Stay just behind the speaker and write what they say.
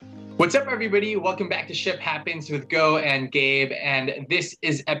What's up, everybody? Welcome back to Ship Happens with Go and Gabe. And this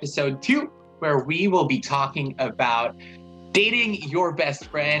is episode 2, where we will be talking about dating your best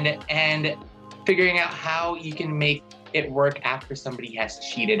friend and figuring out how you can make it work after somebody has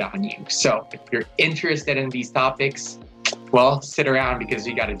cheated on you. So if you're interested in these topics, well, sit around because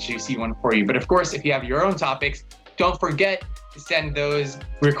we got a juicy one for you. But of course, if you have your own topics, don't forget to send those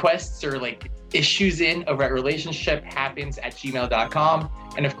requests or issues in over at relationshiphappens@gmail.com.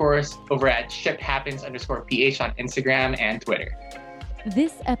 And of course, over at shiphappens_ph on Instagram and Twitter.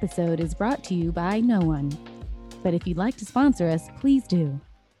 This episode is brought to you by no one. But if you'd like to sponsor us, please do.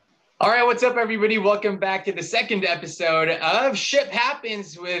 All right, what's up, everybody? Welcome back to the second episode of Ship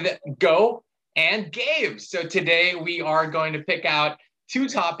Happens with Go and Gabe. So today we are going to pick out 2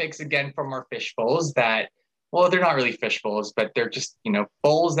 topics again from our fish bowls that, well, they're not really fish bowls, but they're just,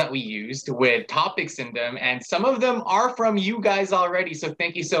 bowls that we used with topics in them. And some of them are from you guys already. So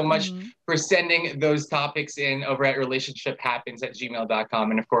thank you so much for sending those topics in over at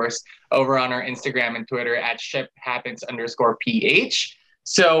relationshiphappens@gmail.com. And of course, over on our Instagram and Twitter at shiphappens_ph.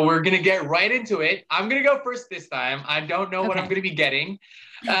 So we're going to get right into it. I'm going to go first this time. I don't know what I'm going to be getting.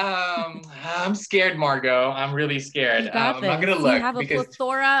 I'm scared, Margot. I'm really scared. I'm not going to look. You have a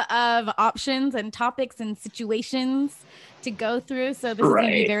plethora of options and topics and situations to go through. So this is going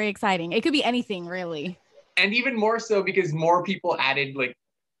to be very exciting. It could be anything, really. And even more so because more people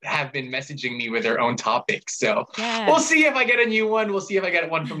have been messaging me with their own topics. So We'll see if I get a new one. We'll see if I get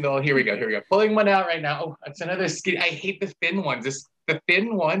one from the, here we go. Pulling one out right now. Oh, it's another skin. I hate the thin ones. The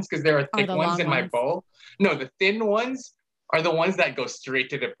thin ones, because there are thick ones in my bowl. No, the thin ones are the ones that go straight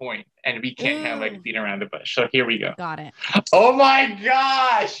to the point, and we can't have beat around the bush. So here we go. Got it. Oh my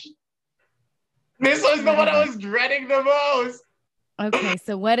gosh. This was the one I was dreading the most. Okay,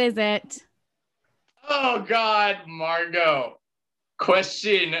 so what is it? Oh God, Margot.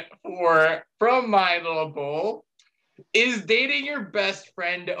 Question from my little bowl. Is dating your best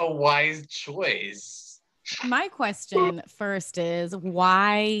friend a wise choice? My question first is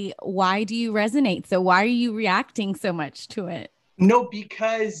why do you resonate? So why are you reacting so much to it? No,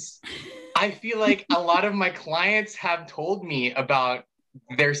 because I feel like a lot of my clients have told me about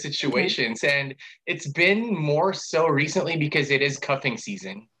their situations, and it's been more so recently because it is cuffing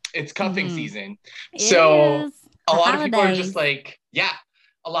season. It's cuffing season. So a lot of people are just a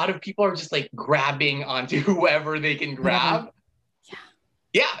lot of people are just grabbing onto whoever they can grab.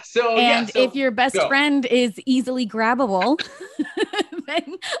 Yeah. So if your best friend is easily grabbable,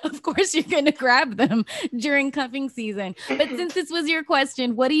 then of course you're going to grab them during cuffing season. But since this was your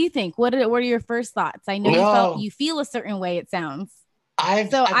question, what do you think? What are your first thoughts? I know you feel a certain way, it sounds.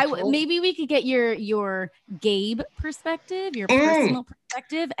 Maybe we could get your Gabe perspective, your personal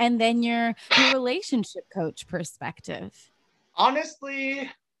perspective, and then your relationship coach perspective. Honestly,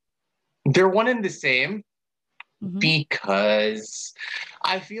 they're one and the same. Because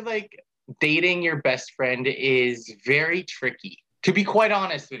I feel like dating your best friend is very tricky. To be quite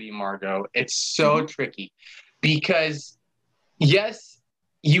honest with you, Margot, it's so tricky because yes,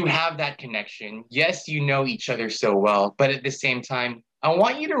 you have that connection. Yes, you know each other so well, but at the same time, I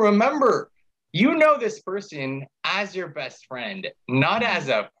want you to remember, you know this person as your best friend, not as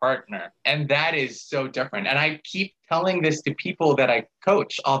a partner. And that is so different. And I keep telling this to people that I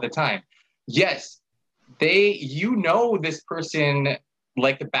coach all the time. Yes, you know this person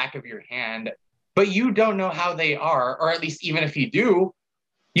like the back of your hand, but you don't know how they are, or at least even if you do,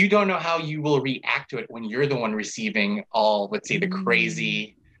 you don't know how you will react to it when you're the one receiving all, let's say, the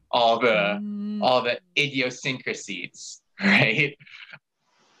crazy, all the idiosyncrasies, right?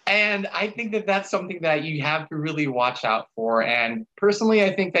 And I think that that's something that you have to really watch out for. And personally,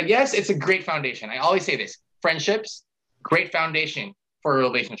 I think that, yes, it's a great foundation. I always say this, friendships, great foundation for a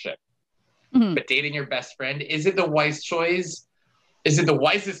relationship. But dating your best friend, is it the wise choice? Is it the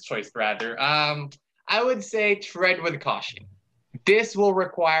wisest choice, rather? I would say tread with caution. This will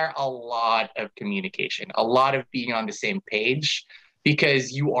require a lot of communication, a lot of being on the same page,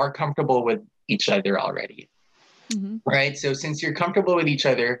 because you are comfortable with each other already, right? So since you're comfortable with each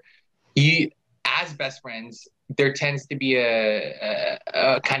other, you, as best friends, there tends to be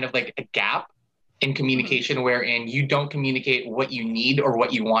a kind of like a gap in communication wherein you don't communicate what you need or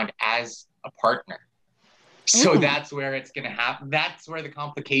what you want as a partner. So that's where it's going to happen. That's where the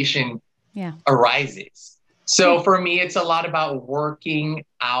complication arises. So for me, it's a lot about working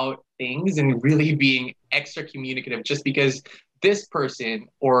out things and really being extra communicative. Just because this person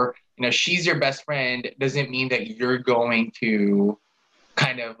or, she's your best friend doesn't mean that you're going to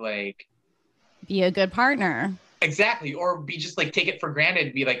kind of be a good partner. Exactly. Or be just take it for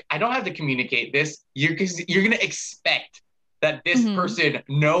granted. Be like, I don't have to communicate this. You're going to expect that this person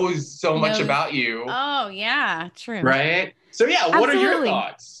knows so much about you. Oh, yeah, true. Right? So yeah, what are your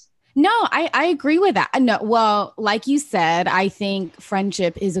thoughts? No, I agree with that. No, well, like you said, I think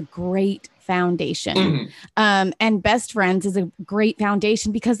friendship is a great foundation. And best friends is a great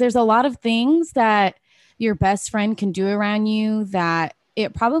foundation because there's a lot of things that your best friend can do around you that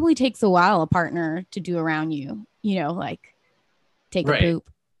it probably takes a while a partner to do around you, you know, like take a poop.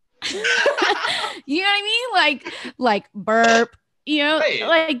 You know what I mean? Like burp, you know,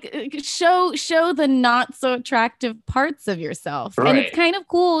 like show the not so attractive parts of yourself. And it's kind of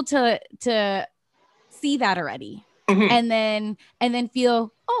cool to see that already. And then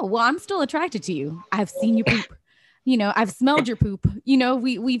feel, oh, well, I'm still attracted to you. I've seen you poop. You know, I've smelled your poop. You know,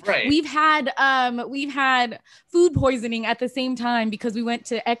 we've had food poisoning at the same time because we went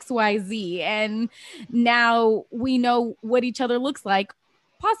to XYZ, and now we know what each other looks like,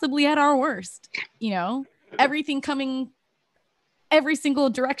 possibly at our worst. You know, everything coming every single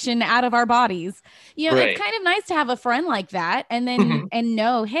direction out of our bodies. You know, it's kind of nice to have a friend like that, and then and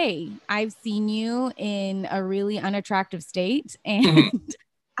know, hey, I've seen you in a really unattractive state, and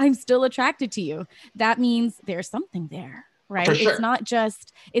I'm still attracted to you. That means there's something there, right? It's not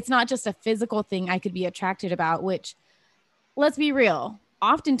just a physical thing I could be attracted about, which, let's be real,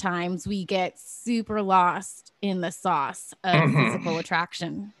 oftentimes we get super lost in the sauce of physical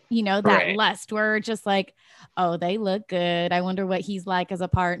attraction, you know, that lust where we're just like, oh, they look good. I wonder what he's like as a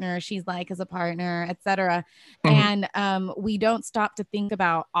partner, she's like as a partner, etc. And we don't stop to think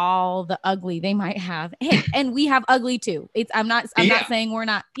about all the ugly they might have. Hey, and we have ugly too. I'm not saying we're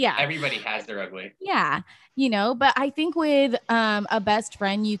not. Yeah. Everybody has their ugly. Yeah. You know, but I think with a best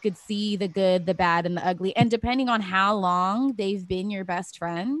friend, you could see the good, the bad, and the ugly. And depending on how long they've been your best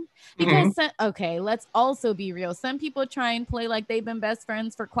friend, because, okay, let's also be real. Some people try and play like they've been best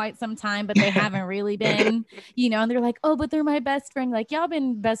friends for quite some time, but they haven't really been, you know, and they're like, oh, but they're my best friend. Like, y'all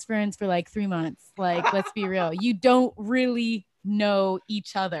been best friends for like 3 months. Like, let's be real. You don't really know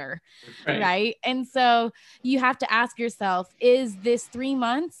each other, right? And so you have to ask yourself, is this 3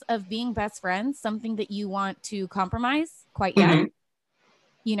 months of being best friends something that you want to compromise quite yet?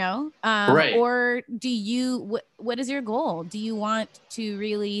 You know, or do you, what is your goal? Do you want to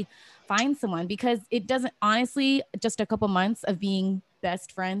really find someone? Because it doesn't, honestly, just a couple months of being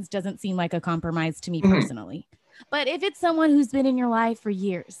best friends doesn't seem like a compromise to me personally. But if it's someone who's been in your life for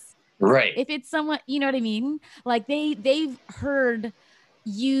years, if it's someone, you know what I mean? Like they've heard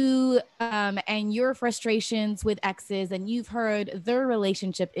you and your frustrations with exes, and you've heard their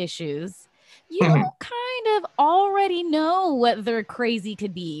relationship issues. You kind of already know what their crazy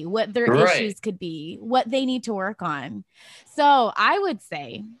could be, what their issues could be, what they need to work on. So I would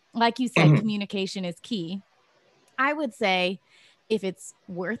say, like you said, communication is key. I would say if it's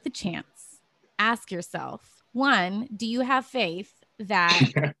worth the chance, ask yourself, one, do you have faith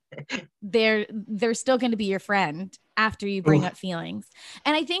that they're still going to be your friend after you bring up feelings?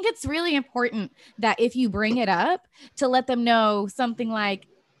 And I think it's really important that if you bring it up, to let them know something like,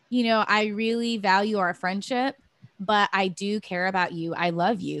 you know, I really value our friendship, but I do care about you. I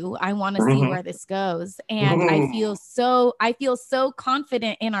love you. I want to see where this goes. And I feel so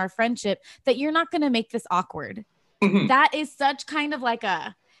confident in our friendship that you're not going to make this awkward. That is such kind of like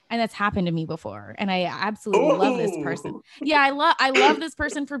and that's happened to me before. And I absolutely love this person. Yeah. I love this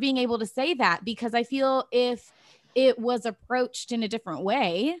person for being able to say that, because I feel if it was approached in a different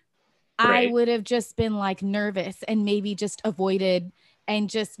way, I would have just been like nervous and maybe just avoided and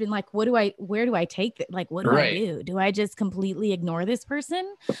just been like, where do I take it? Like, what do I do? Do I just completely ignore this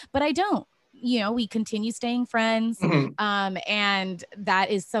person? But I don't. You know, we continue staying friends. And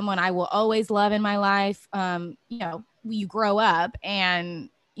that is someone I will always love in my life. You know, you grow up and,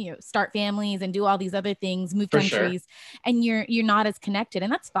 you know, start families and do all these other things, move countries, and you're not as connected,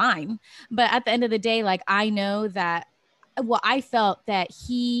 and that's fine. But at the end of the day, like, I know that, well, I felt that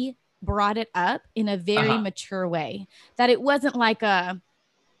he brought it up in a very mature way, that it wasn't like oh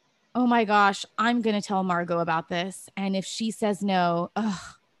my gosh, I'm going to tell Margot about this, and if she says no,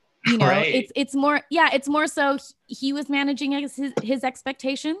 you know, it's more so he was managing his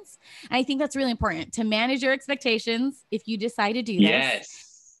expectations. And I think that's really important, to manage your expectations if you decide to do this,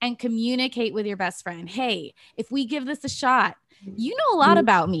 and communicate with your best friend. Hey, if we give this a shot, you know a lot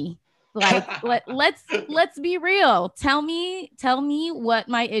about me. Like, let's be real. Tell me what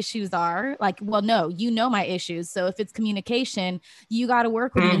my issues are. Like, well, no, you know my issues. So if it's communication, you got to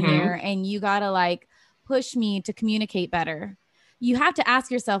work with me here, and you got to like push me to communicate better. You have to ask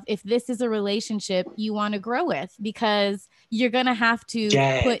yourself if this is a relationship you want to grow with, because you're going to have to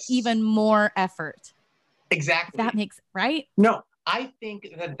put even more effort. Exactly. That makes right. No, I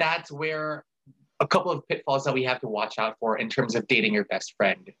think that that's where a couple of pitfalls that we have to watch out for in terms of dating your best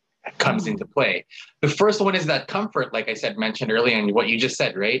friend comes into play. The first one is that comfort, like I said, mentioned earlier, and what you just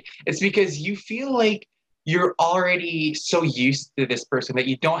said, right? It's because you feel like you're already so used to this person that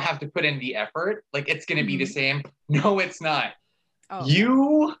you don't have to put in the effort. Like it's going to be the same. No, it's not. Oh.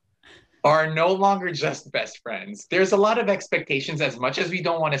 You are no longer just best friends. There's a lot of expectations. As much as we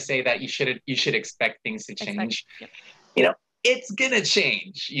don't want to say that you should expect things to change, you know, it's going to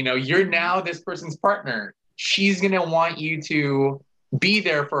change. You know, you're now this person's partner. She's going to want you to be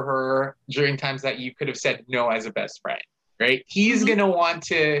there for her during times that you could have said no as a best friend, right? He's going to want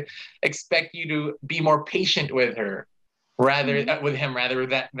to expect you to be more patient with her with him rather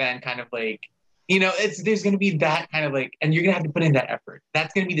than kind of like, you know, there's going to be that kind of like, and you're going to have to put in that effort.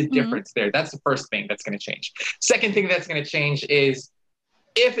 That's going to be the difference there. That's the first thing that's going to change. Second thing that's going to change is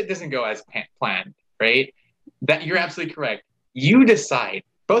if it doesn't go as planned, right? That you're absolutely correct. You decide,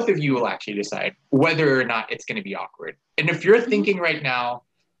 both of you will actually decide whether or not it's going to be awkward. And if you're thinking right now,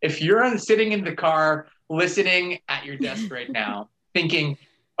 if you're sitting in the car, listening at your desk right now, thinking,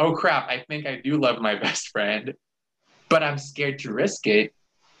 oh crap, I think I do love my best friend, but I'm scared to risk it.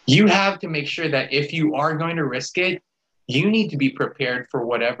 You have to make sure that if you are going to risk it, you need to be prepared for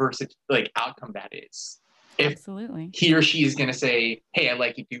whatever like outcome that is. If Absolutely. he or she is going to say, hey, I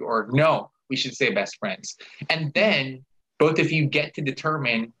like you too, or no, we should say best friends. And then both of you get to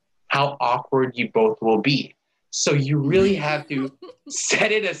determine how awkward you both will be. So you really have to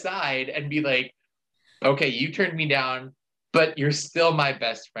set it aside and be like, okay, you turned me down, but you're still my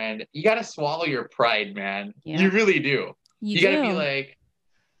best friend. You got to swallow your pride, man. Yeah. You really do. You got to be like,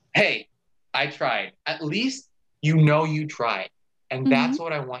 hey, I tried. At least you know you tried. And that's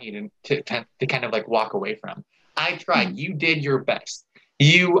what I want you to kind of like walk away from. I tried. You did your best.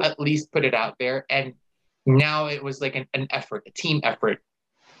 You at least put it out there. And now it was like an effort, a team effort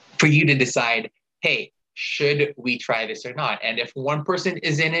for you to decide, hey, should we try this or not? And if one person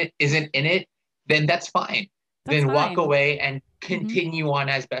isn't in it, then that's fine. Then walk away and continue on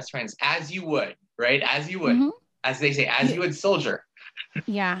as best friends, as you would, right? As you would, as they say, as you would soldier.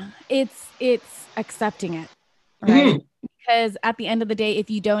 Yeah, it's accepting it, right? Because at the end of the day, if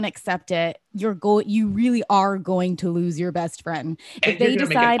you don't accept it, you really are going to lose your best friend. If they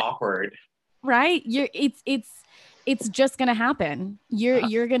decide, make it awkward, right? It's just going to happen.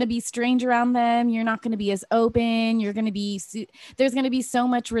 You're going to be strange around them. You're not going to be as open. You're going to be, there's going to be so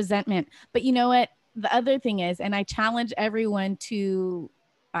much resentment. But you know what? The other thing is, and I challenge everyone to,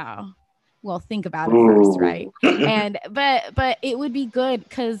 think about it first, right? But it would be good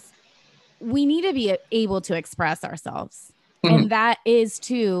because we need to be able to express ourselves. And that is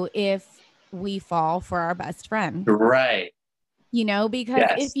too, if we fall for our best friend. Right. You know, because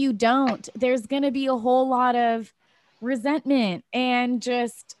if you don't, there's going to be a whole lot of resentment and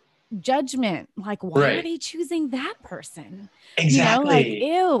just judgment. Like, why are they choosing that person? Exactly. You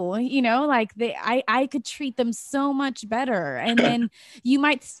know, like, ew, you know, like I could treat them so much better. And then you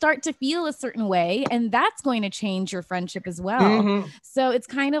might start to feel a certain way, and that's going to change your friendship as well. So it's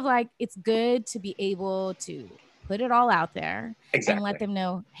kind of like, it's good to be able to put it all out there and let them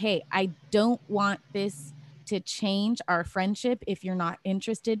know, hey, I don't want this to change our friendship if you're not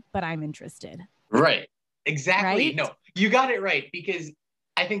interested, but I'm interested. Right. Exactly. Right? No, you got it right, because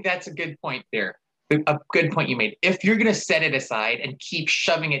I think that's a good point there. A good point you made. If you're going to set it aside and keep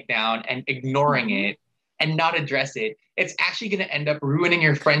shoving it down and ignoring it and not address it, it's actually going to end up ruining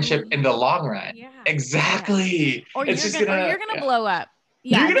your friendship in the long run. Yeah. Exactly. Yeah. Or you're going to blow up.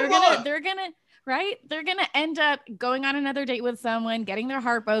 Yeah. They're going to, right? They're going to end up going on another date with someone, getting their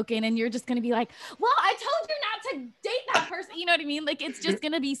heart broken. And you're just going to be like, well, I told you not to date that person. You know what I mean? Like, it's just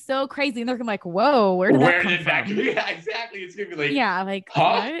going to be so crazy. And they're going to be like, whoa, where did that come from? Yeah, exactly. It's going to be like, yeah, like,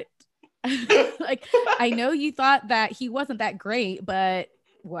 what? Like, I know you thought that he wasn't that great, but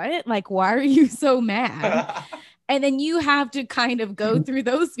what? Like, why are you so mad? And then you have to kind of go through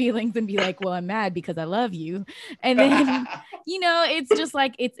those feelings and be like, well, I'm mad because I love you. And then, you know, it's just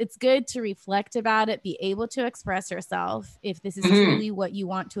like, it's good to reflect about it, be able to express yourself if this is truly what you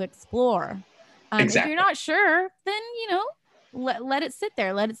want to explore. If you're not sure, then, you know, let it sit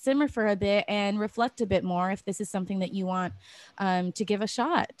there, let it simmer for a bit and reflect a bit more if this is something that you want to give a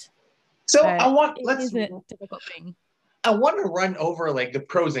shot. So but it's a difficult thing. I want to run over like the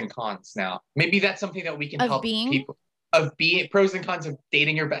pros and cons now. Maybe that's something that we can help people pros and cons of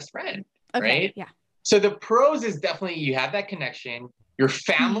dating your best friend. Okay, right? Yeah. So the pros is definitely you have that connection. Your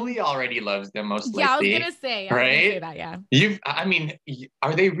family already loves them most likely. Yeah, I was gonna say that. Yeah. I mean,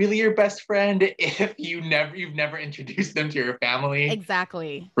 are they really your best friend if you've never introduced them to your family?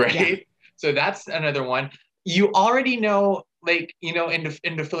 Exactly. Right. Yeah. So that's another one. You already know like, in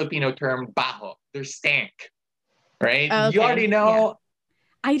the Filipino term, baho, they're stank, right? You Okay. already Yeah. know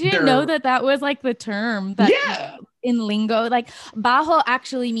I didn't know they're, that that was like the term that yeah, in lingo, like bajo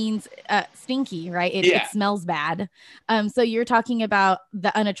actually means stinky, right? It yeah, smells bad. So you're talking about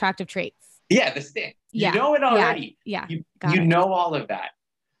the unattractive traits. yeah, the stink. You Yeah. know it Yeah. already. Yeah. Got You it. know all of that.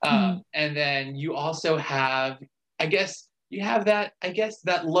 Mhm. And then you also have, I guess, you have that, I guess,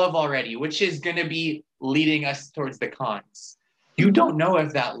 that love already, which is going to be leading us towards the cons. You Mhm. don't know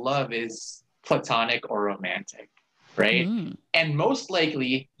if that love is platonic or romantic, right? Mm. And most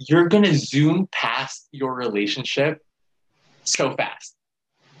likely, you're going to zoom past your relationship so fast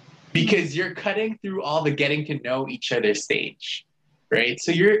Mhm. because you're cutting through all the getting to know each other stage, right?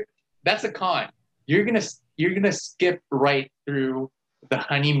 So that's a con. You're gonna skip right through the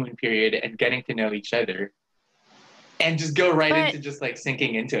honeymoon period and getting to know each other, and just go right But into just like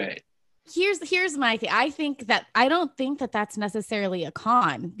sinking into it. here's my thing. I don't think that that's necessarily a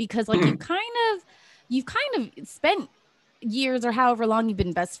con because like Mm, you've kind of spent years or however long you've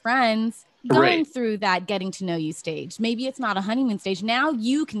been best friends going right. through that getting to know you stage. Maybe it's not a honeymoon stage. Now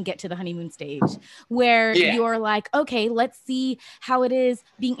you can get to the honeymoon stage where Yeah. you're like, okay, let's see how it is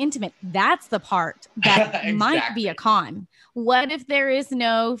being intimate. That's the part that might be a Exactly. con. What if there is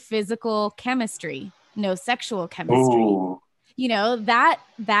no physical chemistry, no sexual chemistry? Ooh.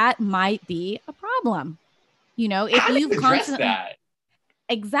 That might be a problem. If How do you've you address constantly that?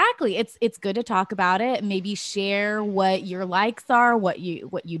 exactly, it's good to talk about it, maybe share what your likes are, what you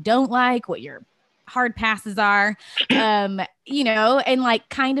don't like, what your hard passes are, and like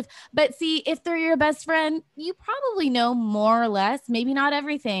kind of, but see, if they're your best friend, you probably know more or less, maybe not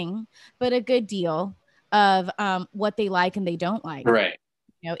everything, but a good deal of what they like and they don't like. Right.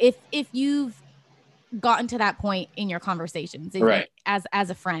 If you've gotten to that point in your conversations Right. as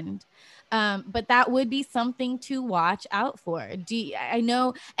a friend. But that would be something to watch out for. I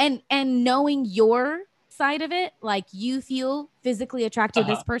know, and knowing your side of it, like you feel physically attracted to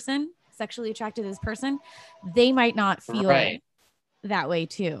Uh-huh. this person, sexually attracted to this person, they might not feel Right. that way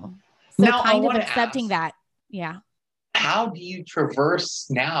too. So Now I kind of want to accepting ask, that. Yeah. how do you traverse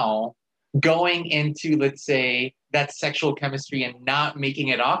now going into, let's say, that sexual chemistry and not making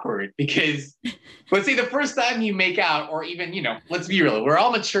it awkward? Because let's say the first time you make out, or even, let's be real, we're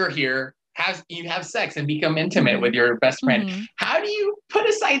all mature here, you have sex and become intimate Mm-hmm. with your best friend. Mm-hmm. How do you put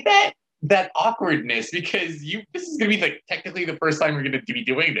aside that awkwardness? Because this is gonna be like technically the first time you're gonna be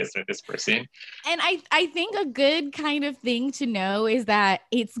doing this with this person. And I think a good kind of thing to know is that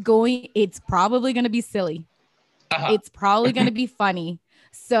it's probably going to be silly. Uh-huh. It's probably going to be funny.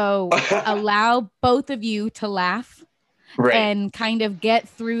 So allow both of you to laugh Right. and kind of get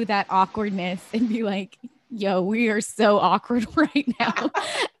through that awkwardness and be like, yo, we are so awkward right now.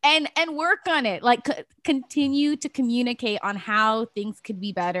 and work on it. Like continue to communicate on how things could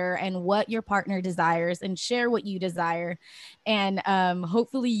be better and what your partner desires and share what you desire. And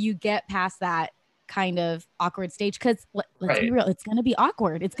hopefully you get past that kind of awkward stage because let's be Right. real, it's going to be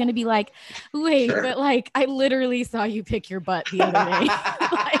awkward. It's going to be like, wait, Sure. but like I literally saw you pick your butt the other day.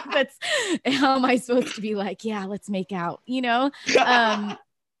 Like that's how am I supposed to be like, yeah, let's make out, it's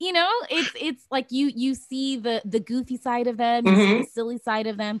like you see the goofy side of them, you see the silly side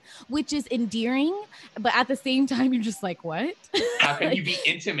of them, which is endearing, but at the same time you're just like, what? How can Like, you be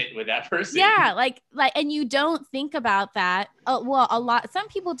intimate with that person? yeah, like and you don't think about that. Well, some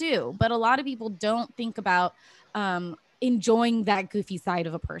people do, but a lot of people don't think about enjoying that goofy side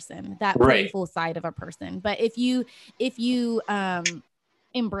of a person, that Right. playful side of a person. But if you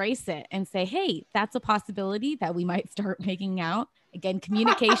embrace it and say, hey, that's a possibility that we might start making out. Again,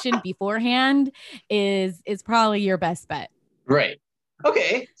 communication beforehand is probably your best bet. Right.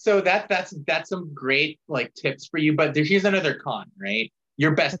 Okay. So that's some great like tips for you. But here's another con, right?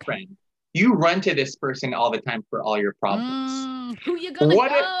 Your best friend. You run to this person all the time for all your problems. Who you gonna go what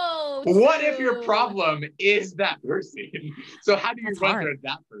to? if your problem is that person? So how do you That's run hard. to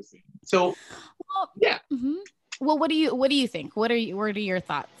that person? So yeah. Mm-hmm. Well, what do you think? What are your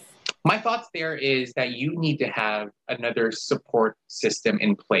thoughts? My thoughts there is that you need to have another support system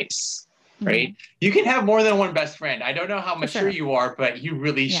in place, right? Mm-hmm. You can have more than one best friend. I don't know how mature you are, but you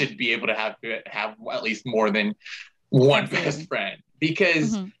really Yeah. should be able to have at least more than one Absolutely. best friend,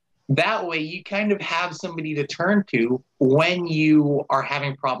 because that way you kind of have somebody to turn to when you are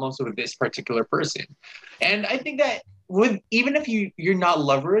having problems with this particular person. And I think that even if you're not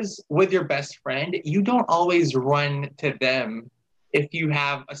lovers with your best friend, you don't always run to them if you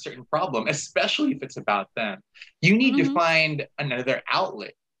have a certain problem, especially if it's about them. You need to find another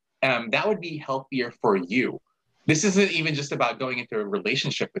outlet that would be healthier for you. this isn't even just about going into a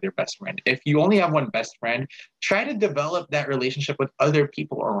relationship with your best friend. If you only have one best friend, try to develop that relationship with other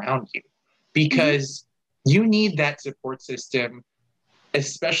people around you, because you need that support system,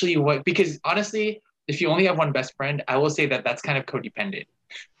 especially because honestly, if you only have one best friend, I will say that that's kind of codependent,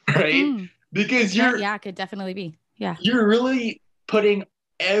 right? Because yeah, it could definitely be. Yeah. You're really putting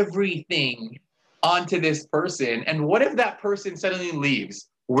everything onto this person. And what if that person suddenly leaves?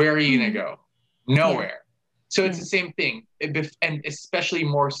 Where are you going to go? Nowhere. Yeah. So it's the same thing. And especially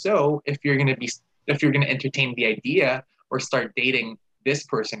more so if you're going to entertain the idea or start dating this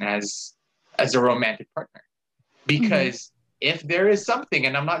person as a romantic partner. Because if there is something,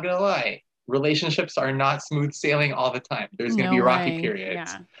 and I'm not going to lie, relationships are not smooth sailing all the time. There's going to be rocky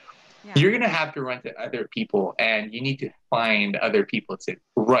periods. Yeah. You're going to have to run to other people, and you need to find other people to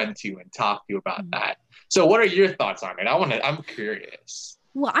run to and talk to about that. So what are your thoughts on it? I'm curious.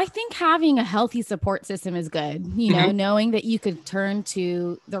 Well, I think having a healthy support system is good. You know, knowing that you could turn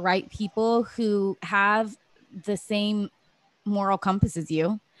to the right people who have the same moral compass as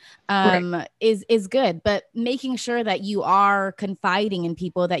you is good. But making sure that you are confiding in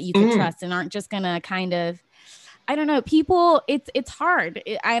people that you can trust and aren't just going to kind of, I don't know, people, it's hard.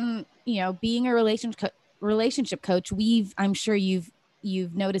 I'm, being a relationship coach, I'm sure you've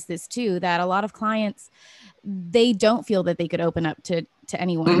noticed this too, that a lot of clients, they don't feel that they could open up to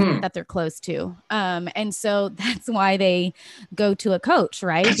anyone that they're close to. And so that's why they go to a coach,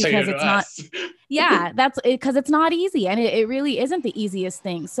 right? Because it's not, that's because it's not easy. And it really isn't the easiest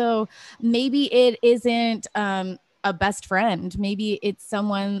thing. So maybe it isn't, a best friend. Maybe it's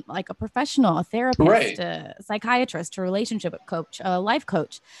someone like a professional, a therapist, a psychiatrist, a relationship coach, a life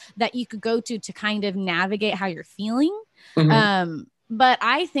coach that you could go to kind of navigate how you're feeling. But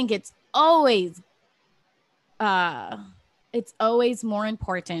I think it's always more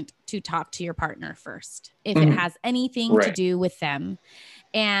important to talk to your partner first if it has anything to do with them.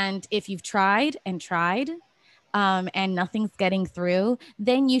 And if you've tried and nothing's getting through,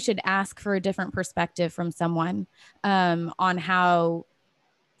 then you should ask for a different perspective from someone on how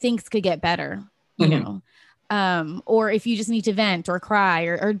things could get better, you know, or if you just need to vent or cry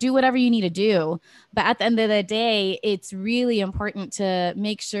or do whatever you need to do. But at the end of the day, it's really important to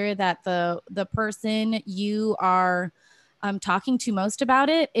make sure that the person you are talking to most about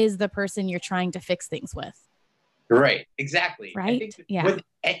it is the person you're trying to fix things with. Right. Exactly. Right.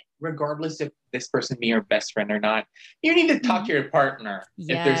 I think regardless if this person be your best friend or not, you need to talk to your partner if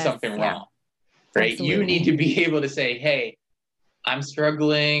there's something wrong. Right. Absolutely. You need to be able to say, hey, I'm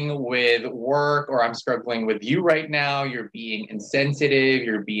struggling with work, or I'm struggling with you right now. You're being insensitive.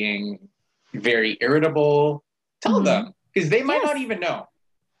 You're being very irritable. Tell them, because they might not even know.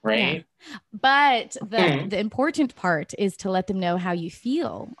 Right. Yeah. But the important part is to let them know how you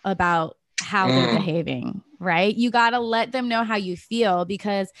feel about how they're behaving, right? You got to let them know how you feel,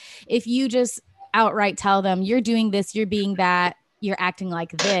 because if you just outright tell them you're doing this, you're being that, you're acting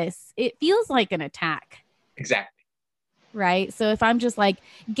like this, it feels like an attack. Exactly. Right. So if I'm just like,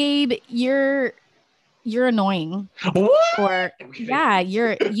 Gabe, you're annoying. What? Or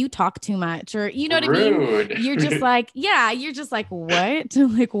you talk too much, or you know what Rude. I mean? You're just like, what?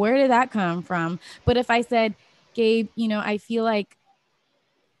 Like, where did that come from? But if I said, Gabe, I feel like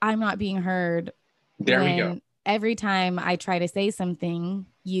I'm not being heard. There we go. Every time I try to say something,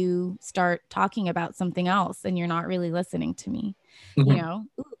 you start talking about something else and you're not really listening to me. Ooh,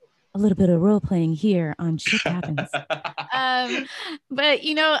 a little bit of role playing here on Shit Happens. But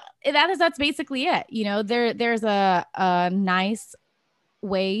that's basically it. There's a nice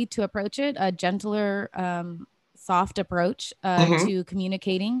way to approach it, a gentler, soft approach to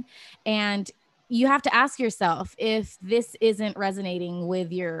communicating. And you have to ask yourself, if this isn't resonating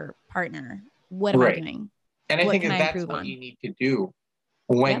with your partner, what am I doing? And I think that's what you need to do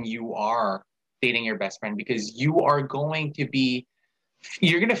when you are dating your best friend, because you're going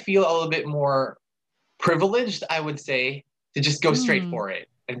to feel a little bit more privileged, I would say, to just go straight for it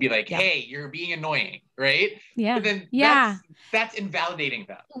and be like, hey, you're being annoying, right? Yeah. But then that's invalidating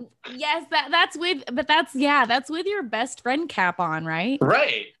them. Yes, that's with your best friend cap on, right?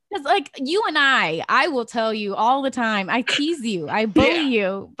 Right. Because like you and I will tell you all the time, I tease you, I bully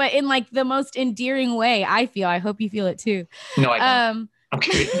you, but in like the most endearing way, I hope you feel it too. No, I don't. I'm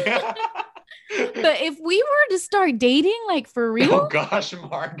kidding. But if we were to start dating, like for real, oh gosh,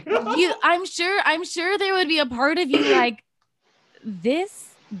 Margo, I'm sure there would be a part of you like, this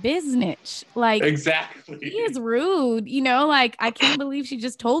business, like, exactly, he is rude, like, I can't believe she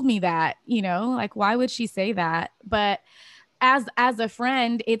just told me that, like, why would she say that? But as a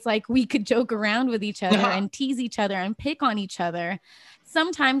friend, it's like we could joke around with each other and tease each other and pick on each other.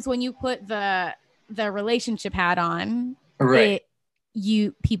 Sometimes when you put the the relationship hat on, Right.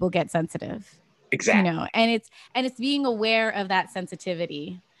 People get sensitive. Exactly. And it's being aware of that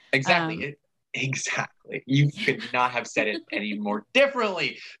sensitivity. Exactly. Exactly. You could not have said it any more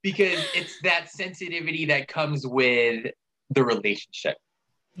differently, because it's that sensitivity that comes with the relationship.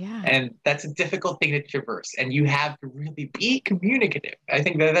 Yeah. And that's a difficult thing to traverse. And you have to really be communicative. I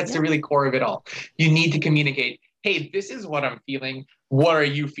think that's the really core of it all. You need to communicate, hey, this is what I'm feeling. What are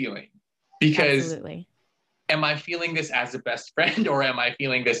you feeling? Because Absolutely. Am I feeling this as a best friend, or am I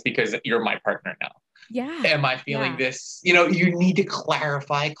feeling this because you're my partner now? Yeah. Am I feeling this? You need to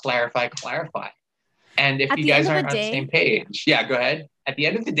clarify. And if you guys aren't on the same page, go ahead. At the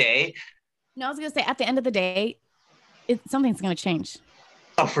end of the day. No, I was going to say, at the end of the day, something's going to change.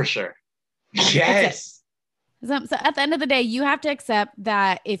 Oh, for sure. Yes. So at the end of the day, you have to accept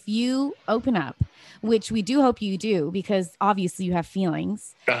that if you open up, which we do hope you do, because obviously you have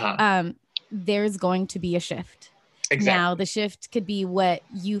feelings, there's going to be a shift. Exactly. Now, the shift could be what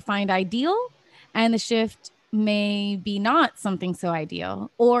you find ideal, and the shift may be not something so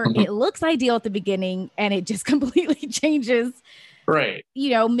ideal, or it looks ideal at the beginning and it just completely changes. Right.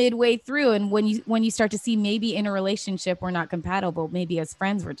 Midway through. And when you start to see maybe in a relationship we're not compatible, maybe as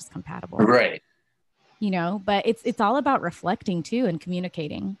friends we're just compatible. Right. But it's all about reflecting too and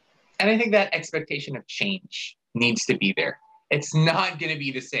communicating. And I think that expectation of change needs to be there. It's not going to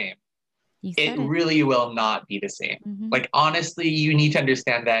be the same. It really will not be the same. Mm-hmm. Like, honestly, you need to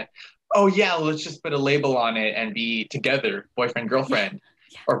understand that, let's just put a label on it and be together, boyfriend, girlfriend.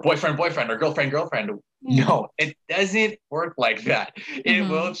 Yeah. Or boyfriend, or girlfriend. Yeah. No, it doesn't work like that. It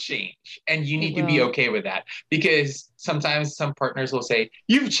will change. And you need to be okay with that, because sometimes some partners will say,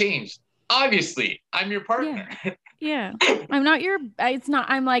 you've changed. Obviously, I'm your partner. Yeah. I'm not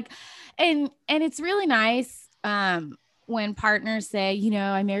I'm like, and it's really nice when partners say,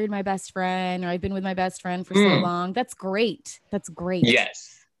 I married my best friend, or I've been with my best friend for so long. That's great.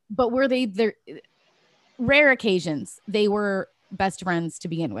 Yes. But were they're rare occasions, they were best friends to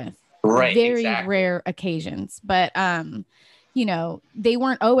begin with. Right. Very rare occasions. But they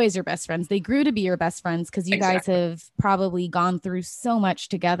weren't always your best friends. They grew to be your best friends because you guys have probably gone through so much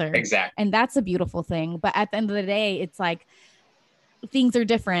together. Exactly. And that's a beautiful thing. But at the end of the day, it's like things are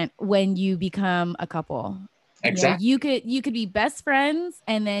different when you become a couple. Exactly. You could be best friends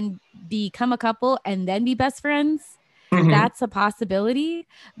and then become a couple and then be best friends. Mm-hmm. That's a possibility,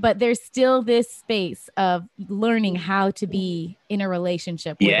 but there's still this space of learning how to be in a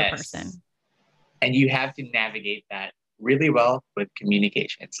relationship with a person. And you have to navigate that really well with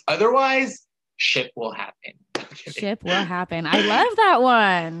communications. Otherwise, shit will happen. Shit will happen. I love that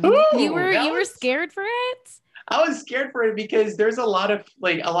one. Ooh, you were scared for it? I was scared for it because there's a lot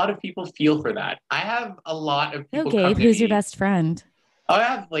of people feel for that. I have a lot of people. Okay, who's your best friend? I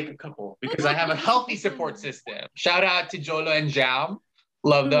have a couple, because I have a healthy support system. Shout out to Jolo and Jam.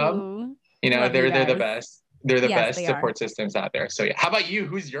 Love them. They're the best. They're the best support systems out there. So how about you?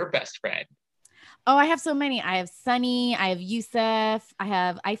 Who's your best friend? Oh, I have so many. I have Sunny. I have Yusuf.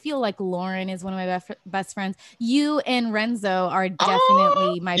 I feel like Lauren is one of my best friends. You and Renzo are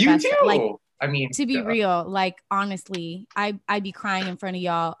definitely my best friends. Like, I mean, to be real, like, honestly, I'd be crying in front of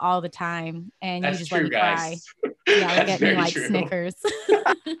y'all all the time, and you just let me cry. Yeah, get me like true. Snickers.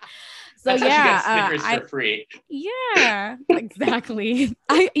 So that's how you get Snickers for free. Yeah, exactly.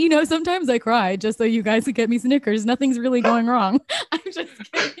 Sometimes I cry just so you guys could get me Snickers. Nothing's really going wrong. I'm just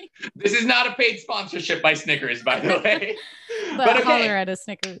kidding. This is not a paid sponsorship by Snickers, by the way. but okay. Holler at a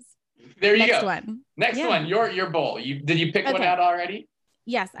Snickers. There you go. Next one. Your bowl. Did you pick one out already?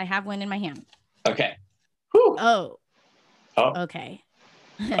 Yes, I have one in my hand. Okay. Whew. Oh. Okay.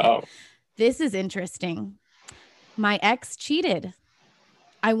 Oh. This is interesting. My ex cheated.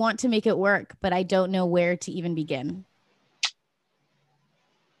 I want to make it work, but I don't know where to even begin.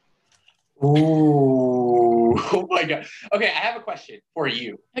 Ooh. Oh my God. Okay, I have a question for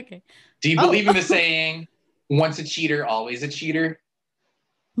you. Okay. Do you believe in the saying, once a cheater, always a cheater?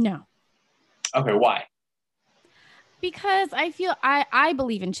 No. Okay, why? Because I feel I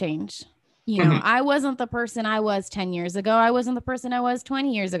believe in change. I wasn't the person I was 10 years ago. I wasn't the person I was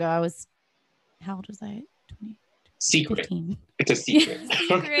 20 years ago. How old was I? 20? Secret. 15. It's a secret.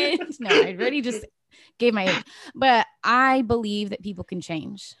 Secret. No, I already just gave my age. But I believe that people can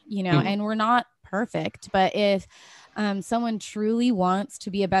change, and we're not perfect. But if someone truly wants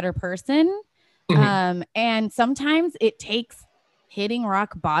to be a better person, and sometimes it takes hitting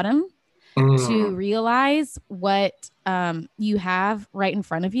rock bottom to realize what you have right in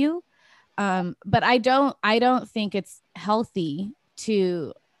front of you. But I don't think it's healthy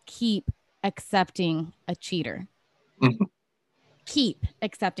to keep accepting a cheater. keep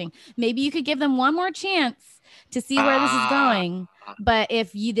accepting. Maybe you could give them one more chance to see where this is going. But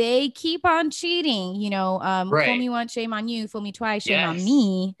if they keep on cheating, fool me once, shame on you, fool me twice, shame on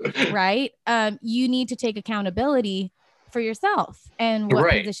me, right? You need to take accountability for yourself and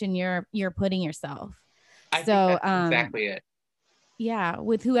what position you're putting yourself. I think that's exactly it. Yeah,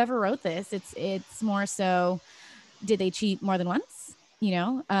 with whoever wrote this, it's more so, did they cheat more than once?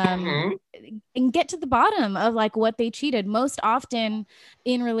 And get to the bottom of like what they cheated. Most often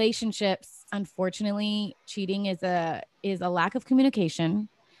in relationships, unfortunately, cheating is a lack of communication.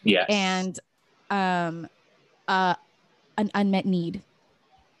 Yes. And an unmet need.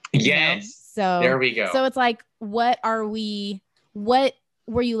 Yes. So there we go. So it's like, what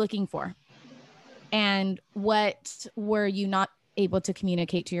were you looking for? And what were you not able to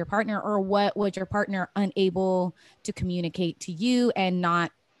communicate to your partner, or what was your partner unable to communicate to you and not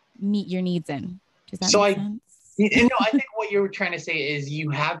meet your needs in? Does that make sense? I think what you're trying to say is you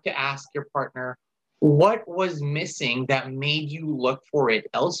have to ask your partner what was missing that made you look for it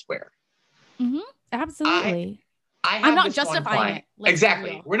elsewhere. Mm-hmm. Absolutely. I'm not justifying it.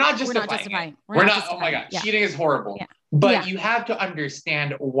 Exactly. We're not justifying it. We're not. Oh my God. Yeah. Cheating is horrible. Yeah. But you have to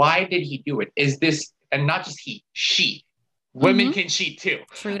understand, why did he do it? Is this, and not just she. Women can cheat too.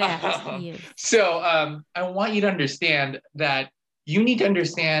 True that. So I want you to understand that you need to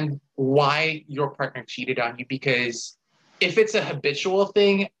understand why your partner cheated on you, because if it's a habitual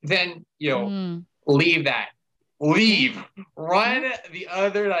thing, then, leave that. Run the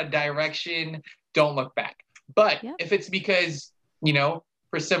other direction. Don't look back. But if it's because,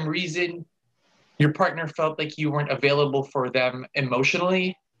 for some reason, your partner felt like you weren't available for them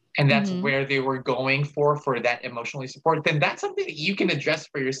emotionally, and that's where they were going for that emotionally support, then that's something that you can address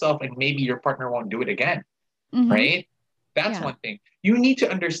for yourself, and maybe your partner won't do it again, right? That's one thing. You need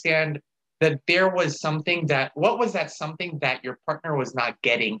to understand that there was something what was that something that your partner was not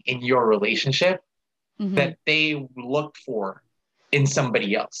getting in your relationship that they looked for in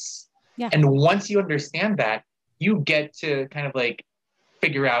somebody else. Yeah. And once you understand that, you get to kind of like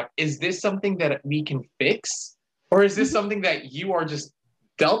figure out, is this something that we can fix? Or is this something that you are just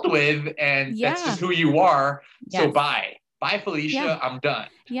dealt with, and that's just who you are? Yes. So bye, Felicia. Yeah. I'm done.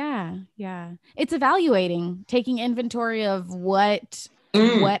 Yeah. It's evaluating, taking inventory of what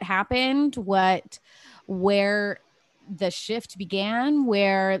happened, where the shift began,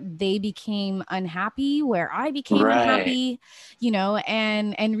 where they became unhappy, where I became unhappy,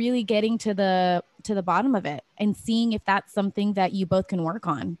 and really getting to the bottom of it and seeing if that's something that you both can work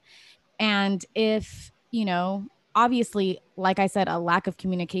on. And if, obviously, like I said, a lack of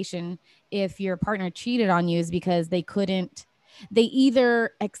communication, if your partner cheated on you, is because they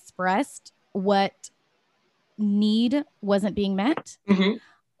either expressed what need wasn't being met,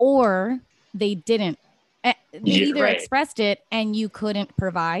 or they didn't. They either expressed it and you couldn't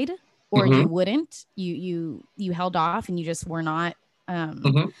provide, or you wouldn't, you held off and you just were not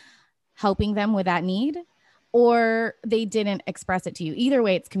helping them with that need, or they didn't express it to you. Either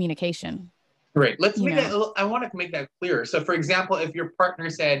way, it's communication. Right. I want to make that clearer. So for example, if your partner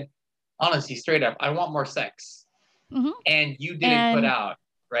said, honestly, straight up, I want more sex, and you didn't put out,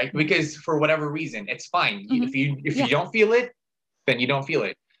 right? Because for whatever reason, it's fine. If you don't feel it, then you don't feel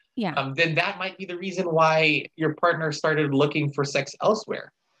it. Yeah. Then that might be the reason why your partner started looking for sex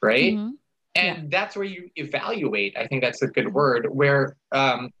elsewhere, right? And that's where you evaluate. I think that's a good word, where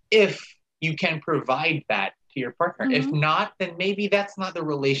if you can provide that to your partner. If not, then maybe that's not the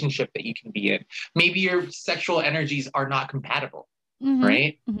relationship that you can be in. Maybe your sexual energies are not compatible,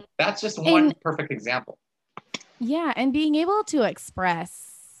 right? That's just one perfect example. Yeah, and being able to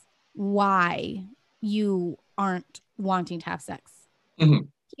express why you aren't wanting to have sex.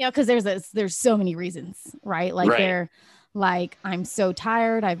 Because there's so many reasons, right? They're like, I'm so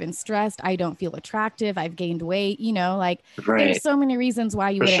tired, I've been stressed, I don't feel attractive, I've gained weight, there's so many reasons why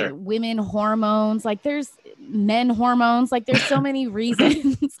you wouldn't. Women hormones, there's men hormones, there's so many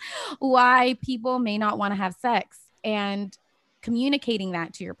reasons why people may not want to have sex, and communicating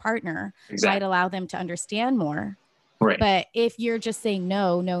that to your partner might allow them to understand more. But if you're just saying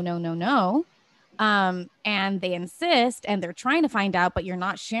no, and they insist and they're trying to find out, but you're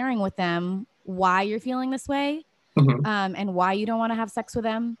not sharing with them why you're feeling this way, and why you don't want to have sex with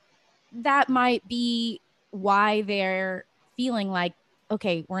them, that might be why they're feeling like,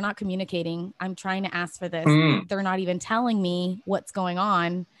 okay, we're not communicating. I'm trying to ask for this. They're not even telling me what's going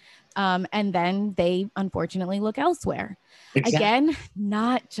on. And then they unfortunately look elsewhere. Again,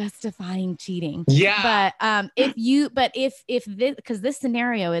 not justifying cheating. Yeah. But if this, because this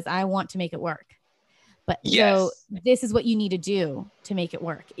scenario is, I want to make it work. But so this is what you need to do to make it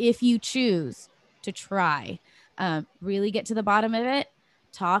work. If you choose to try, really get to the bottom of it,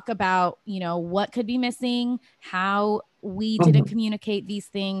 talk about, what could be missing, how we didn't communicate these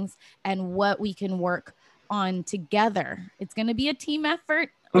things, and what we can work on together. It's going to be a team effort,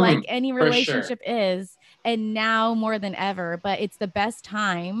 like any relationship is, and now more than ever, but it's the best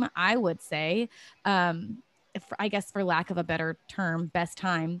time, I would say, I guess for lack of a better term, best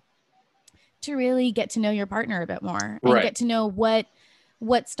time to really get to know your partner a bit more and get to know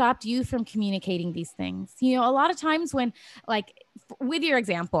what stopped you from communicating these things. A lot of times when, like, with your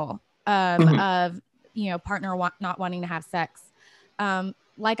example of, partner not wanting to have sex,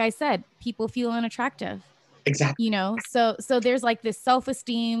 like I said, people feel unattractive. Exactly. So there's like this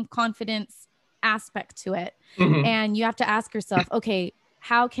self-esteem, confidence aspect to it. And you have to ask yourself, okay,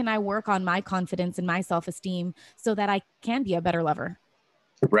 how can I work on my confidence and my self-esteem so that I can be a better lover?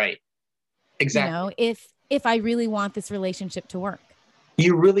 Right. Exactly. If I really want this relationship to work.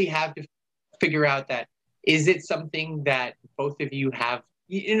 You really have to figure out that, is it something that both of you have,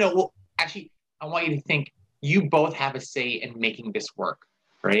 well, actually, I want you to think you both have a say in making this work,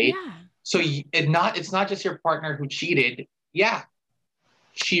 right? Yeah. So it's not just your partner who cheated. Yeah,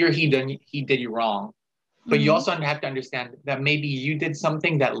 she or he did you wrong. But you also have to understand that maybe you did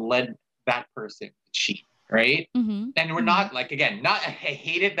something that led that person to cheat, right? And we're not, like, again, I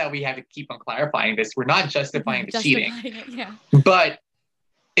hate it that we have to keep on clarifying this. We're not justifying the cheating. But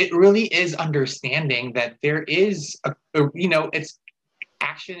it really is understanding that there is it's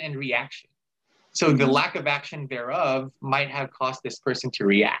action and reaction. So the lack of action thereof might have caused this person to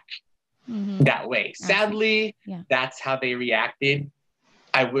react that way. Sadly, that's how they reacted.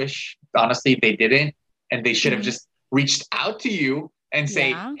 I wish, honestly, they didn't. And they should have just reached out to you and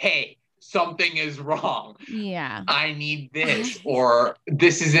say, hey, something is wrong. Yeah. I need this, or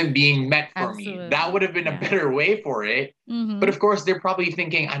this isn't being met for me. That would have been a better way for it. But of course, they're probably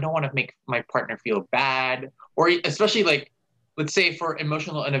thinking, I don't want to make my partner feel bad. Or especially, like, let's say for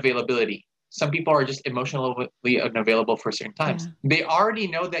emotional unavailability. Some people are just emotionally unavailable for certain times. They already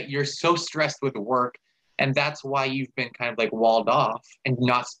know that you're so stressed with work, and that's why you've been kind of like walled off and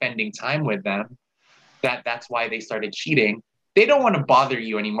not spending time with them. That's why they started cheating. They don't want to bother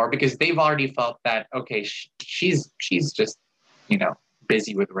you anymore because they've already felt that, okay, she's just,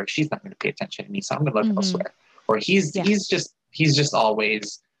 busy with work. She's not going to pay attention to me, so I'm going to look elsewhere. Or he's just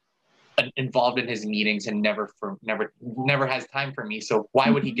always involved in his meetings and never has time for me. So why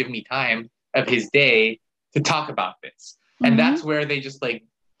would he give me time of his day to talk about this? And that's where they just, like,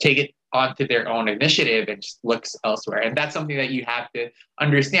 take it onto their own initiative and just looks elsewhere. And that's something that you have to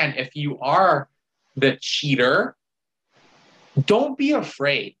understand. If you are the cheater, don't be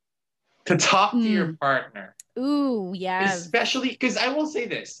afraid to talk to your partner. Ooh, yeah. Especially because I will say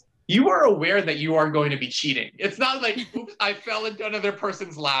this. You are aware that you are going to be cheating. It's not like, oops, I fell into another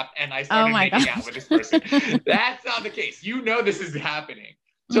person's lap and I started making out with this person. That's not the case. You know this is happening.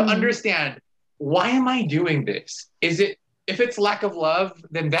 So understand, why am I doing this? If it's lack of love,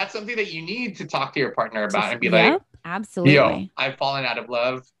 then that's something that you need to talk to your partner about and be like, absolutely. Yo, I've fallen out of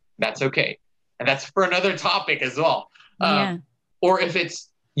love. That's okay. And that's for another topic as well. Or if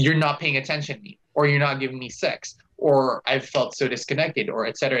it's, you're not paying attention to me, or you're not giving me sex, or I've felt so disconnected, or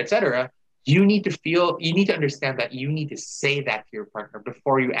et cetera, you need to understand that you need to say that to your partner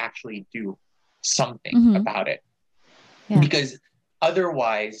before you actually do something about it. Because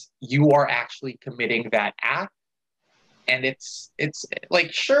otherwise you are actually committing that act. And it's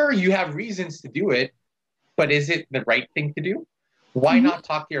like, sure, you have reasons to do it, but is it the right thing to do? Why not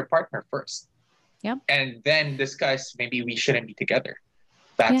talk to your partner first? And then discuss, maybe we shouldn't be together.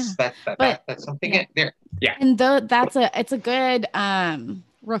 That's something there. Yeah. And it's a good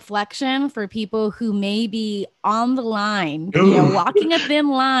reflection for people who may be on the line, walking a thin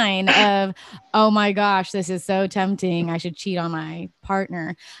line of, oh my gosh, this is so tempting, I should cheat on my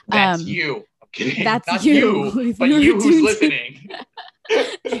partner. That's you. I'm kidding. That's not you. But you who's listening.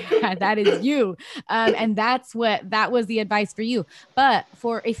 Yeah, that is you. And that was the advice for you. But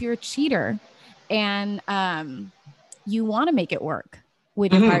if you're a cheater and you want to make it work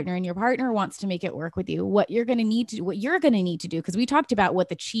with your partner, and your partner wants to make it work with you, what you're going to need to do, because we talked about what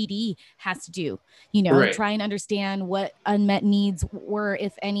the cheatee has to do, try and understand what unmet needs were,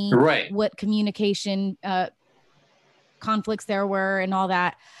 if any, what communication conflicts there were and all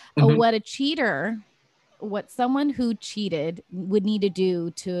that. What someone who cheated would need to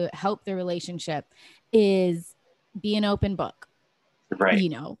do to help the relationship is be an open book.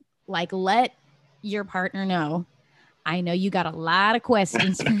 Like, let your partner know, I know you got a lot of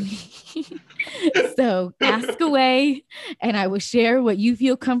questions for me. So ask away, and I will share what you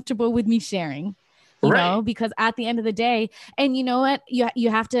feel comfortable with me sharing, you know, because at the end of the day, and you know what, you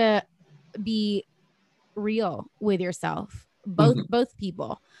have to be real with yourself, Mhm. both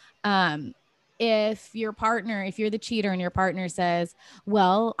people. If you're the cheater and your partner says,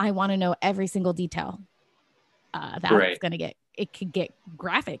 well, I want to know every single detail, Right. it could get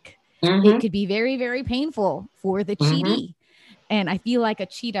graphic. It Mm-hmm. could be very, very painful for the Mm-hmm. cheatee. And I feel like a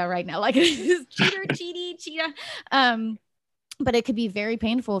cheetah right now, like cheetah. But it could be very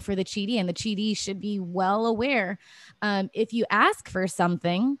painful for the cheatee, and the cheatee should be well aware. If you ask for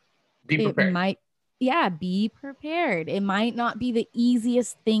something, Be it prepared. might, be prepared. It might not be the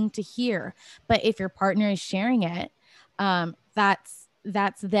easiest thing to hear, but if your partner is sharing it, that's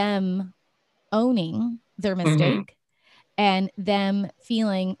them owning their mistake and them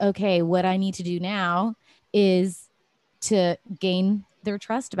feeling, okay, what I need to do now is to gain their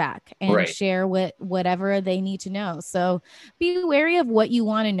trust back and Right. share whatever they need to know. So be wary of what you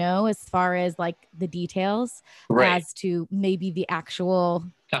want to know as far as like the details Right. as to maybe the actual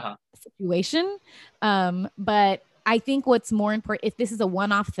Uh-huh. situation. But I think what's more important, if this is a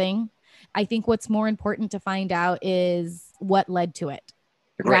one-off thing, I think what's more important to find out is what led to it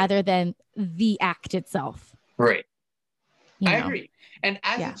Right. rather than the act itself. Right. You I know? agree. And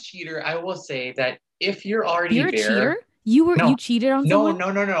as Yeah. a cheater, I will say that if you're already You're a there, cheater? You cheated on someone?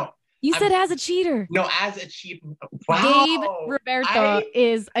 No. You said as a cheater. No, as a cheater. Wow. Gabe Roberto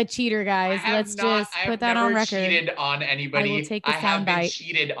is a cheater, guys. Let's just put that on record. I have never cheated on anybody. I will take a have sound been bite.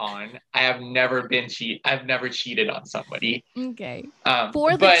 cheated on. I've never cheated on somebody. Okay.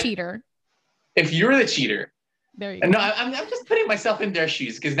 For the cheater. If you're the cheater. There you go. No, I'm just putting myself in their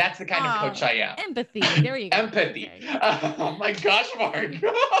shoes because that's the kind of coach I am. Empathy. There you go. Empathy. Okay. Oh my gosh, Mark.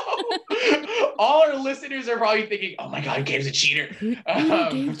 All our listeners are probably thinking, oh my God, Gabe's a cheater. Who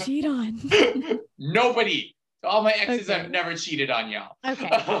did Gabe cheat on? Nobody. All my exes, Okay. I've never cheated on y'all.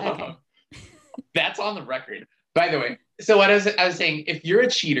 Okay. That's on the record. By the way, so what I was saying, if you're a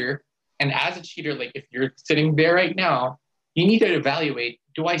cheater, and as a cheater, like if you're sitting there right now, you need to evaluate,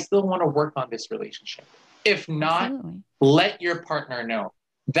 do I still want to work on this relationship? If not, let your partner know.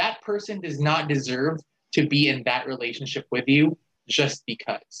 That person does not deserve to be in that relationship with you just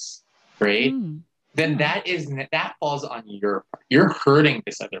because, right? Then that falls on your part. You're hurting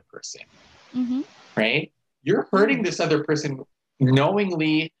this other person, right? You're hurting this other person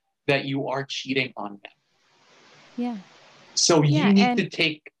knowingly that you are cheating on them. Yeah. So you need to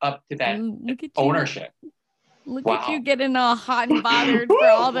take up to that ownership. Look at you getting all hot and bothered for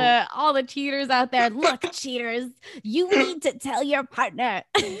all the cheaters out there. Look, cheaters, you need to tell your partner.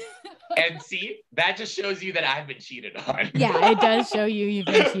 And see, that just shows you that I've been cheated on. Yeah, it does show you've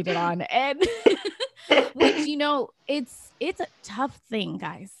been cheated on. And which, it's a tough thing,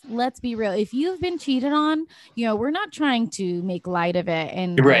 guys. Let's be real. If you've been cheated on, we're not trying to make light of it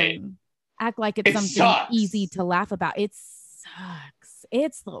and act like it's something easy to laugh about. It sucks.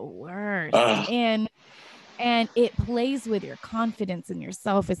 It's the worst. And it plays with your confidence and your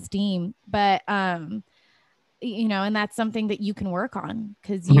self-esteem. But, and that's something that you can work on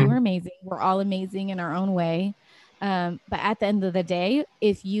because you're amazing. We're all amazing in our own way. But at the end of the day,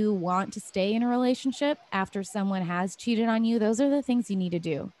 if you want to stay in a relationship after someone has cheated on you, those are the things you need to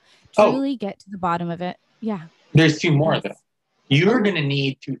do. Truly get to the bottom of it. Yeah. There's two more though. You're going to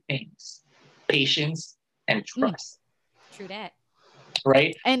need two things: patience and trust. True that.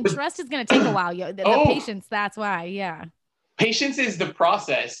 Right? And trust is going to take a while. The patience, that's why. Yeah. Patience is the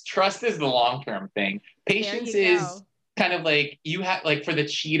process. Trust is the long-term thing. Patience is kind of like for the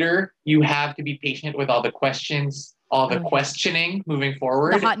cheater, you have to be patient with all the questions, all the questioning moving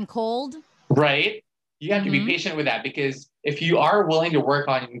forward. The hot and cold. Right? You have to be patient with that because if you are willing to work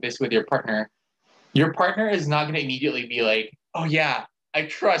on this with your partner is not going to immediately be like, oh yeah, I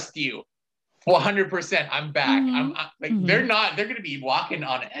trust you. 100%, I'm back. They're going to be walking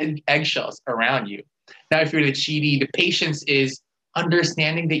on eggshells around you. Now, if you're the cheaty, the patience is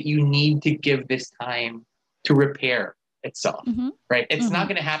understanding that you need to give this time to repair itself, right? It's not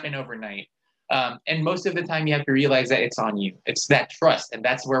going to happen overnight. And most of the time you have to realize that it's on you. It's that trust. And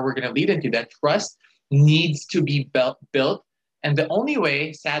that's where we're going to lead into. That trust needs to be built. And the only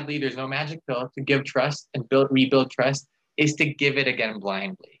way, sadly, there's no magic pill to give trust and rebuild trust is to give it again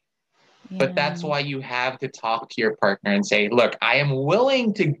blindly. But that's why you have to talk to your partner and say, look, I am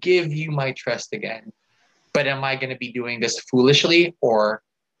willing to give you my trust again, but am I going to be doing this foolishly or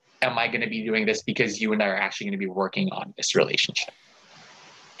am I going to be doing this because you and I are actually going to be working on this relationship?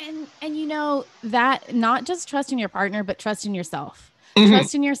 And that not just trust in your partner, but trust in yourself.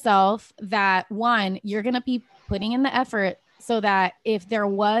 Trust in yourself that one, you're going to be putting in the effort so that if there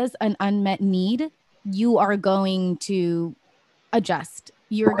was an unmet need, you are going to adjust.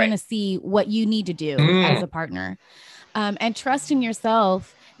 You're going to see what you need to do as a partner. And trust in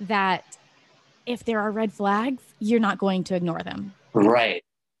yourself that if there are red flags, you're not going to ignore them. Right.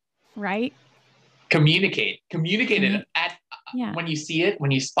 Communicate it at when you see it,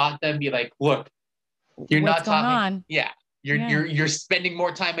 when you spot them, be like, look, you're What's not going talking. on? Yeah. You're spending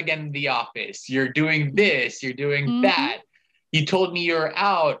more time again in the office. You're doing this, you're doing that. You told me you're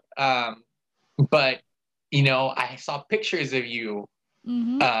out. But you know, I saw pictures of you.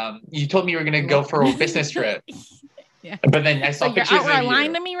 You told me you were going to go for a business trip. Yeah. But then I saw pictures of you. You're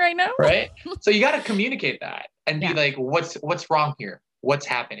lying to me right now. Right. So you got to communicate that and be like, what's wrong here? What's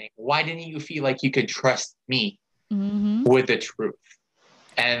happening? Why didn't you feel like you could trust me with the truth?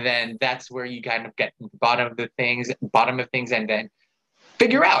 And then that's where you kind of get to the bottom of things, and then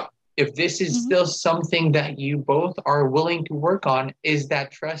figure out if this is still something that you both are willing to work on. Is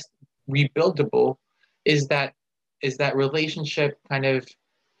that trust rebuildable? Is that relationship kind of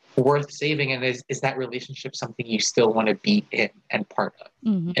worth saving? And is that relationship something you still want to be in and part of?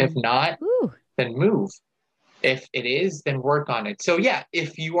 If not, then move. If it is, then work on it. So yeah,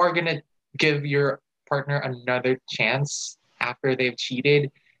 if you are going to give your partner another chance after they've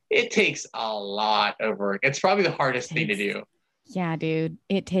cheated, it takes a lot of work. It's probably the hardest thing to do. Yeah, dude,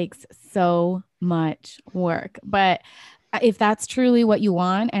 it takes so much work. But if that's truly what you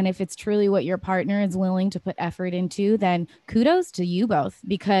want, and if it's truly what your partner is willing to put effort into, then kudos to you both,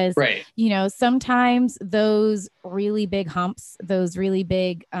 because, you know, sometimes those really big humps, those really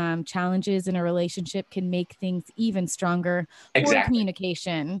big challenges in a relationship can make things even stronger for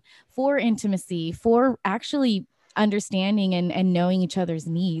communication, for intimacy, for actually understanding and knowing each other's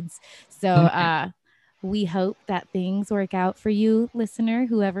needs. So, we hope that things work out for you, listener,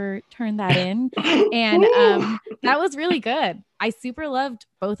 whoever turned that in. And that was really good. I super loved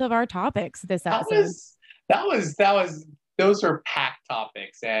both of our topics this episode. Those were packed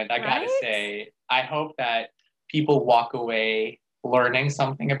topics. And I gotta say, I hope that people walk away learning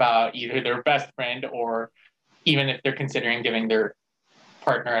something about either their best friend, or even if they're considering giving their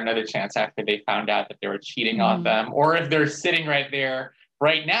partner another chance after they found out that they were cheating on them, or if they're sitting right there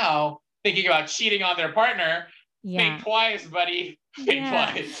right now thinking about cheating on their partner. Think twice, buddy. Think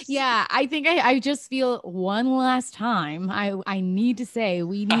twice. Yeah, I think I just feel one last time. I need to say,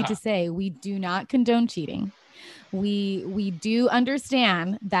 we need to say, we do not condone cheating. We do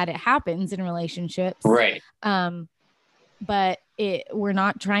understand that it happens in relationships. Right. But we're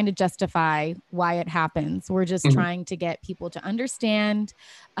not trying to justify why it happens. We're just trying to get people to understand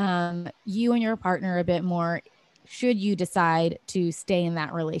you and your partner a bit more, should you decide to stay in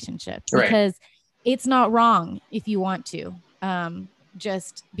that relationship, because it's not wrong if you want to.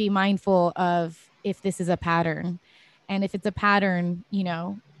 Just be mindful of if this is a pattern, and if it's a pattern, you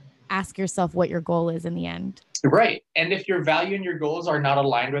know, ask yourself what your goal is in the end. Right. And if your value and your goals are not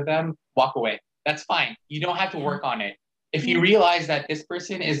aligned with them, walk away. That's fine. You don't have to work on it. If you realize that this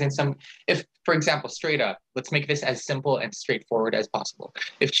person is if, for example, straight up, let's make this as simple and straightforward as possible.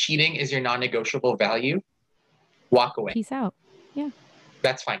 If cheating is your non-negotiable value, walk away. Peace out. Yeah.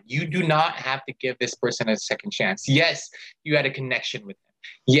 That's fine. You do not have to give this person a second chance. Yes, you had a connection with them.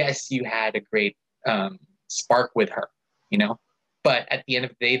 Yes, you had a great spark with her, you know, but at the end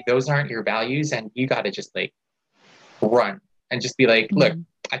of the day, those aren't your values, and you got to just like run and just be like, look,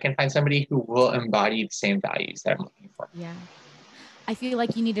 I can find somebody who will embody the same values that I'm looking for. Yeah. I feel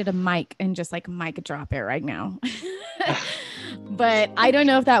like you needed a mic and just like mic drop it right now. But I don't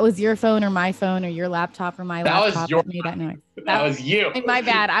know if that was your phone or my phone or your laptop or my laptop that made that noise. That was you. My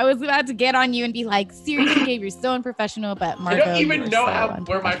bad. I was about to get on you and be like, seriously, Gabe, you're so unprofessional. But Margo, I don't even know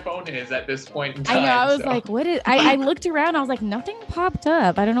where my phone is at this point in time. I know. I was like, what is, I looked around. I was like, nothing popped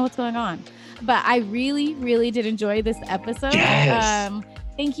up. I don't know what's going on. But I really, really did enjoy this episode. Yes.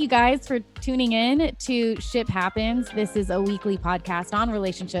 Thank you guys for tuning in to Ship Happens. This is a weekly podcast on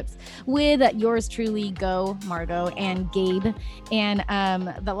relationships with yours truly, Go, Margo, and Gabe. And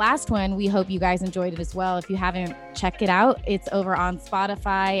the last one, we hope you guys enjoyed it as well. If you haven't, check it out. It's over on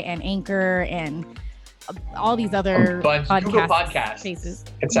Spotify and Anchor and all these other Google Podcasts spaces.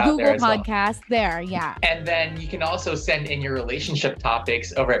 It's out there as well. Google Podcasts there, yeah. And then you can also send in your relationship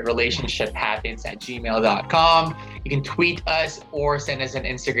topics over at relationshiphappens@gmail.com. You can tweet us or send us an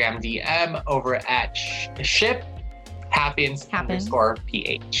Instagram DM over at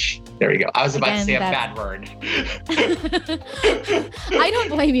shiphappens_PH. There we go. I was about to say a bad word. I don't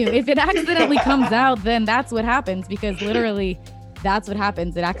blame you. If it accidentally comes out, then that's what happens, because literally that's what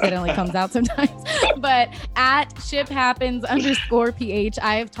happens. It accidentally comes out sometimes. But at shiphappens_PH,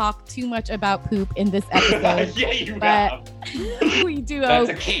 I have talked too much about poop in this episode. Yeah, you have. We do That's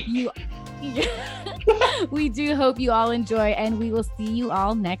hope a key. we do hope you all enjoy, and we will see you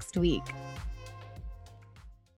all next week.